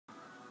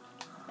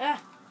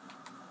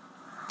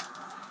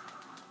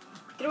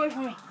Get away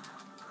from me.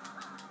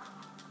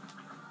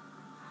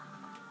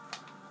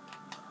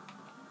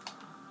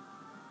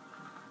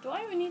 Do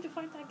I even need to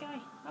fight that guy?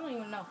 I don't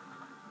even know.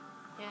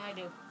 Yeah, I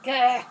do.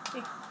 Gah!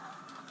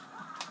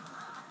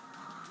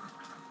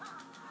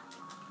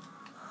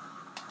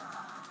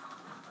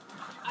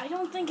 I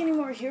don't think any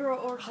more hero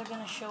orcs are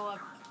gonna show up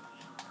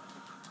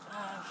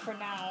for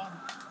now.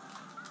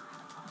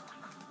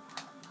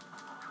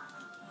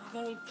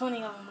 There's gonna be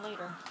plenty of them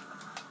later.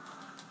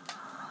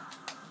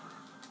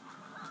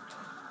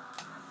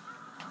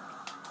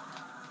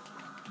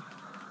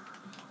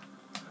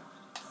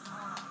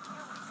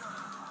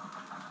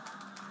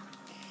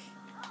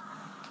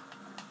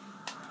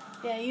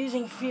 Yeah,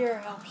 using fear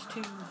helps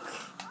too.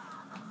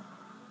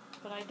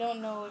 But I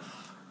don't know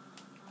if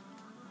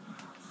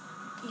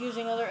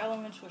using other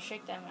elements will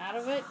shake them out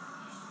of it.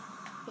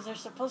 Because they're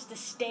supposed to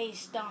stay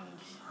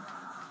stunned.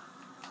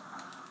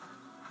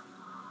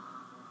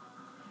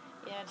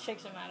 Yeah, it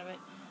shakes them out of it.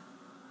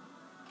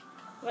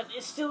 But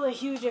it's still a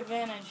huge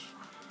advantage.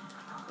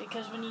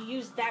 Because when you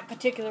use that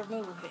particular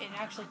move, it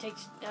actually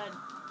takes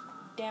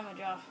damage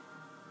off.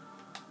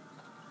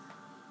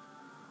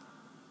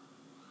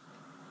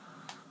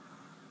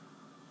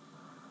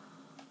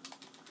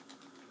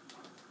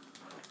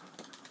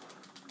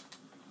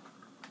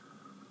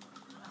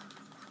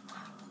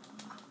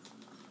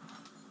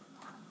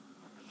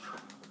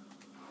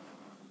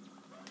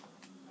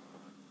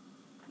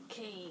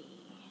 Okay.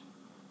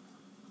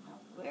 Now,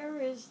 where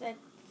is that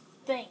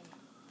thing?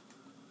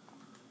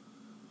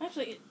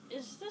 Actually,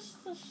 is this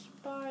the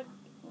spot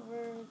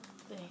where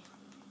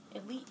the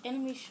elite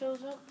enemy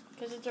shows up?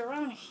 Because it's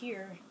around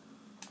here.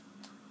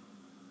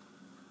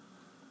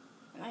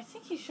 And I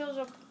think he shows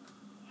up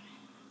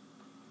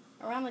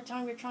around the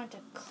time you're trying to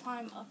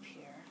climb up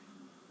here.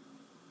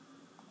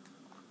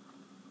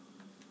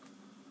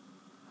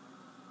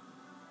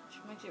 Which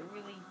makes it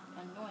really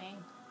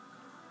annoying.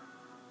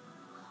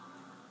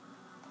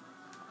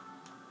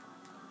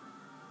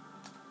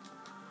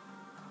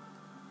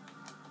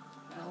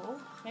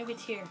 No, maybe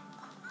it's here.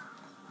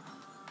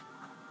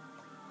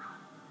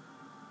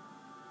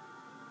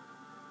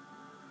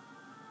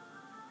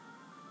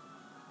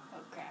 Oh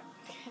crap.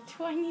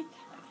 Do I need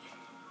that?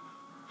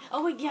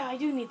 Oh wait, yeah, I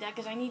do need that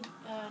because I need,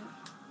 I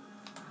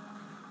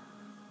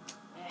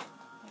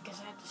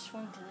guess I have to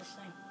swim to this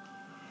thing.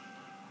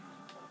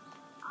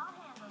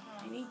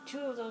 I need 2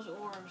 of those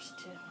orbs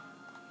to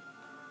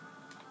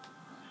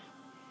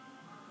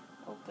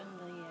open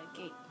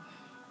the gate.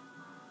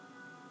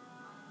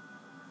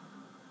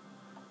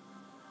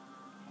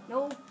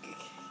 No,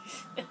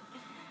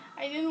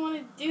 I didn't want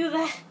to do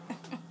that.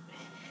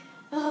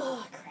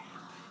 Oh, crap.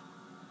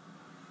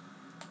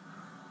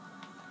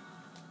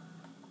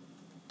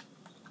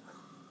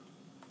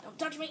 Don't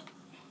touch me.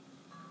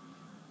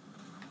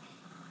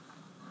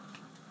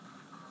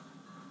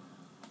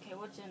 Okay,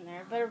 what's in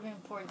there? It better be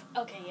important.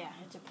 Okay, yeah,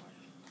 it's important.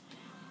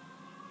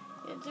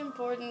 It's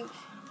important.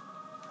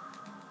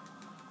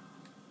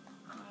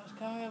 I was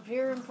coming up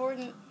here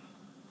important.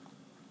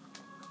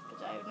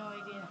 Because I have no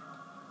idea.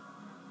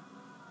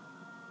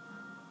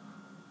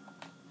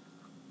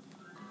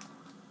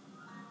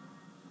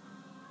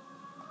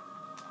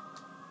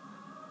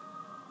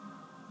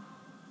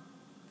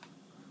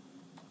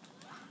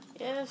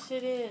 Yes,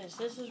 it is.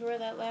 This is where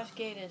that last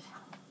gate is.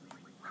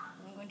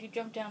 I'm going to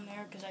jump down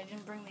there because I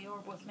didn't bring the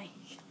orb with me.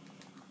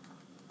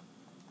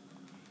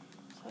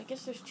 So I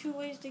guess there's 2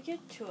 ways to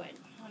get to it.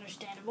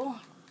 Understandable.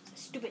 The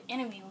stupid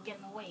enemy will get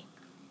in the way.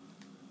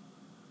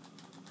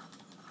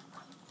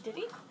 Did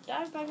he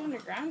dive back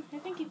underground? I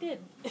think he did.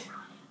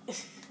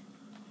 Okay,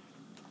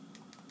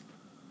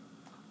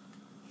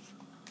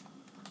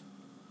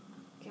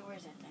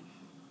 where's that thing?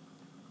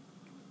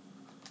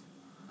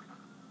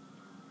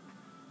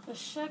 The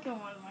second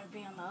one might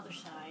be on the other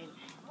side.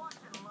 Watch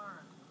and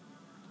learn.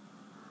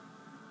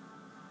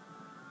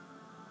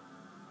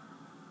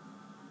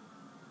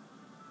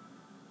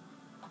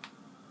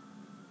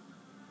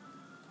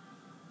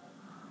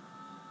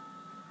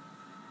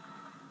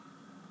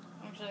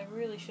 Actually, I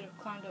really should have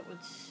climbed up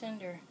with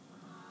Cinder.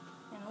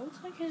 And it looks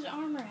like his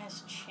armor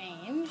has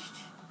changed.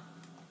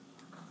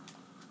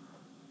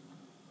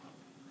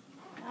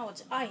 Now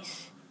it's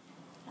ice.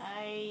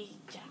 I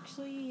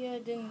actually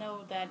didn't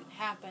know that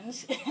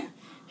happens.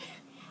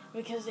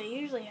 Because they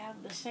usually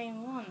have the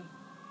same one.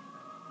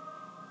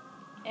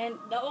 And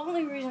the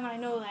only reason I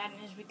know that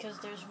is because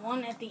there's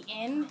one at the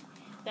end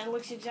that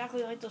looks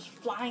exactly like those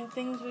flying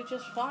things we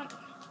just fought.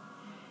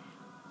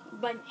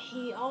 But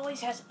he always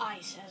has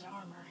ice as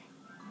armor.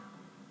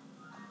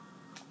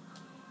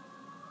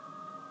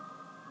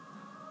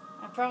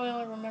 I probably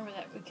only remember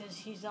that because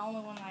he's the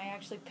only one I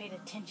actually paid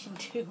attention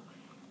to.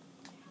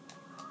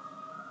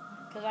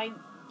 Because I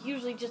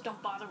usually just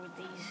don't bother with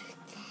these.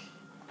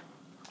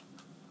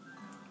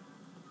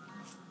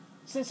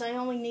 Since I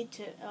only need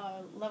to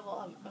level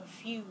up a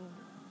few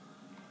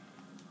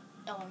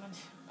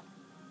elements.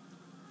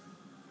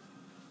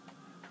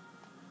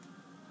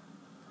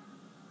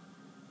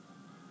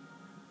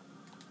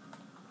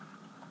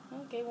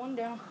 Okay, one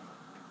down.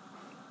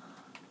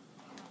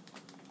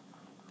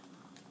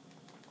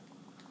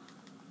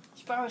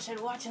 Spyro said,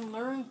 watch and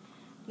learn.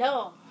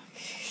 No.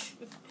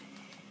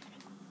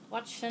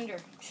 Watch Cinder.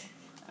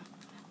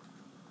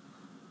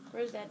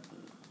 Where's that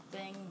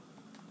thing?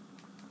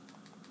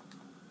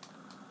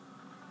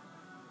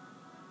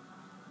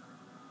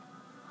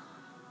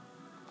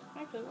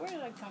 Actually, where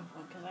did I come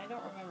from? Because I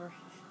don't remember.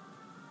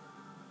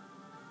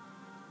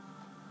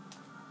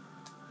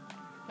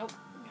 Nope.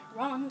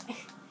 Wrong.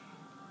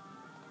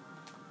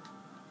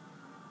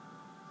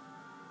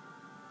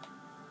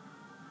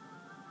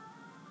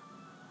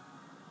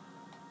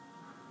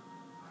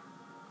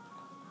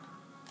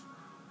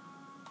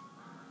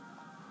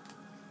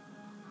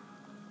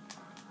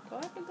 Do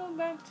I have to go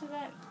back to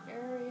that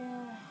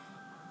area?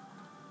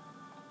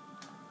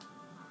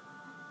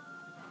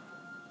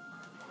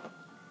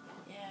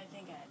 Yeah, I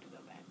think I have to go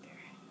back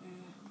there.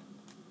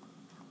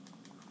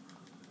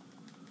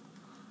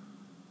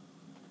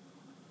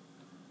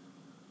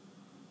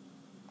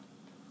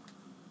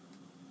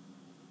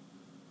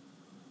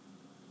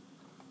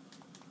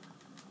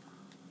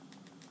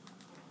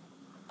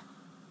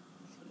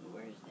 Let's see,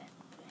 where's that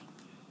thing?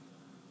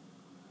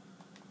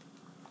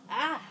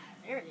 Ah,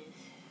 there it is.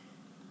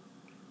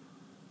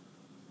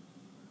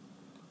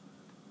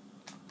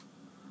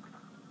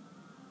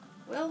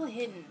 Well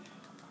hidden.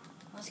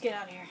 Let's get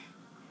out of here.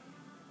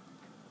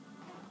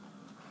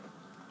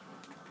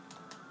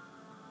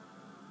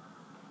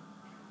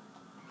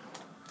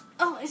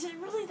 Oh, is it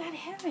really that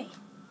heavy?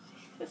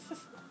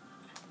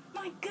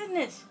 My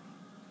goodness.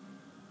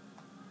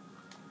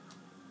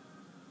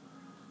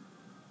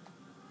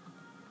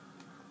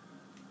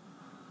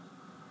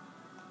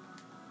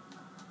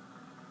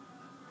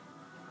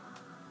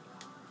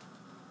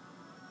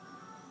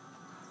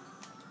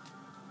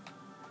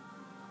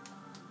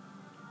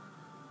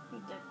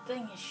 That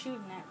thing is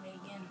shooting at me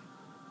again.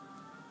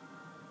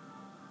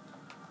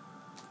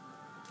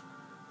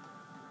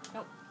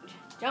 Nope.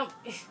 Jump.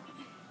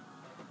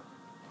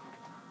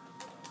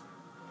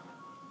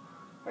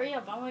 Hurry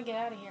up, I want to get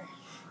out of here.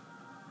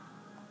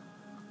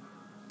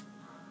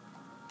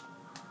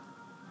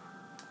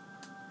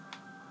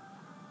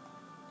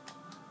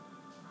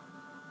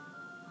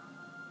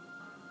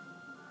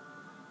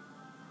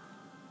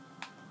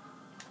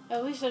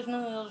 At least there's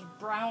none of those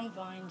brown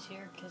vines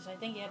here, because I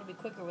think you have to be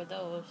quicker with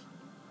those.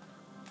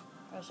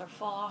 Or else they'll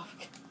fall off.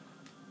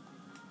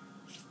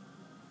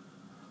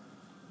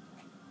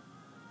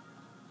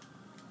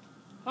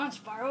 Come on,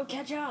 Spyro,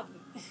 catch up!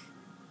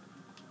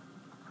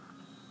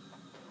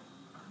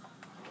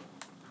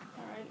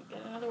 Alright,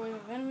 got another wave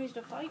of enemies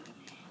to fight.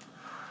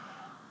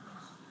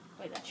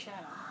 Wait, that's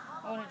Shadow.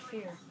 I wanted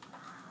Fear.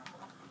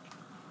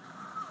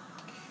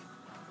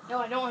 No,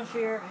 I don't want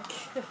Fear.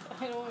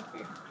 I don't want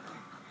Fear.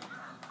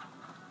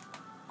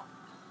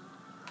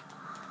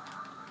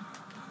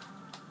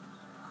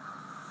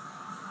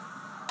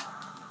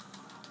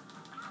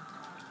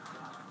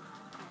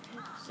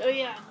 So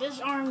yeah,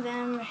 disarm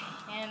them,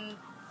 and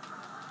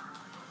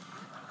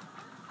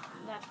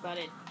that's about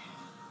it.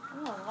 I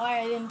don't know why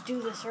I didn't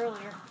do this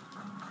earlier.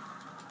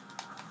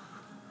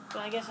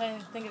 But I guess I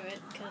didn't think of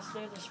it, because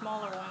they're the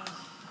smaller ones.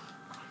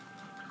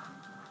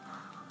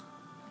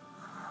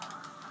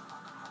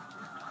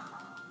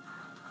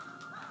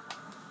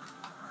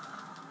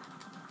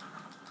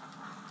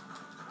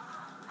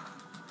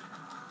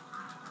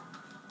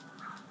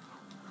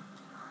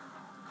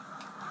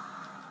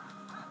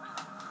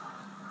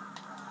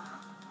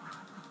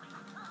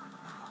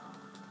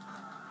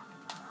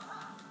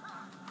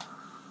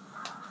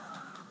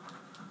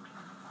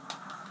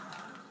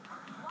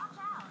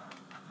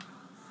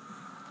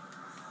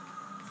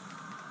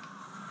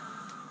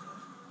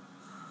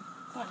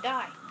 Come on,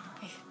 die.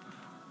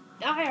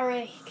 Die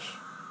already.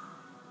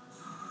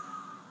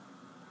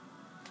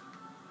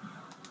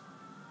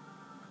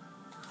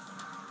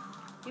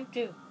 You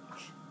too.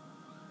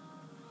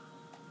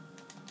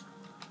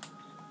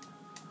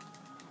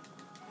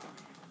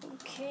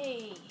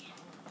 Okay.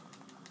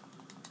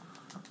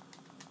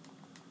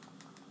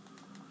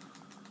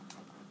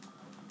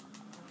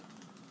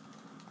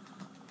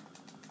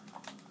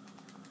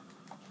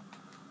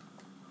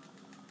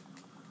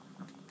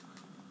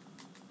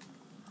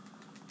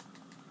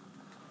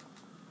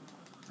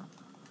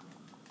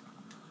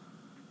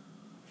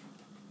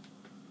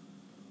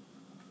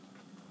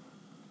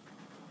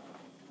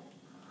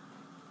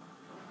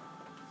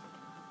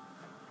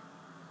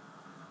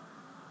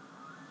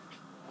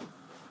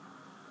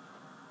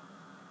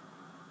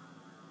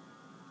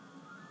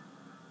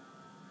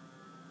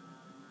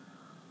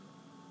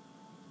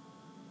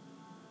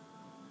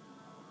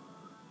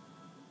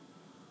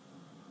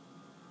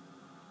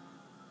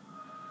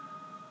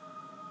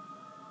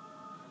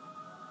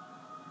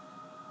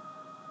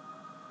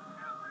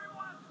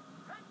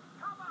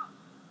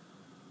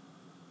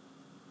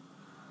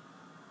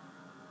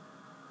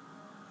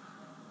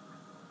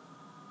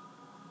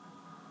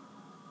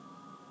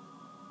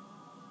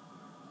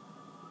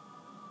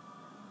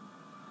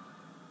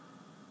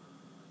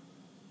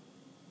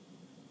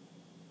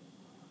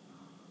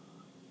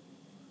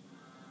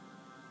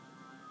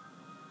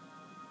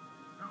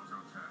 Now's your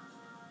chance.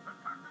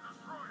 Attack the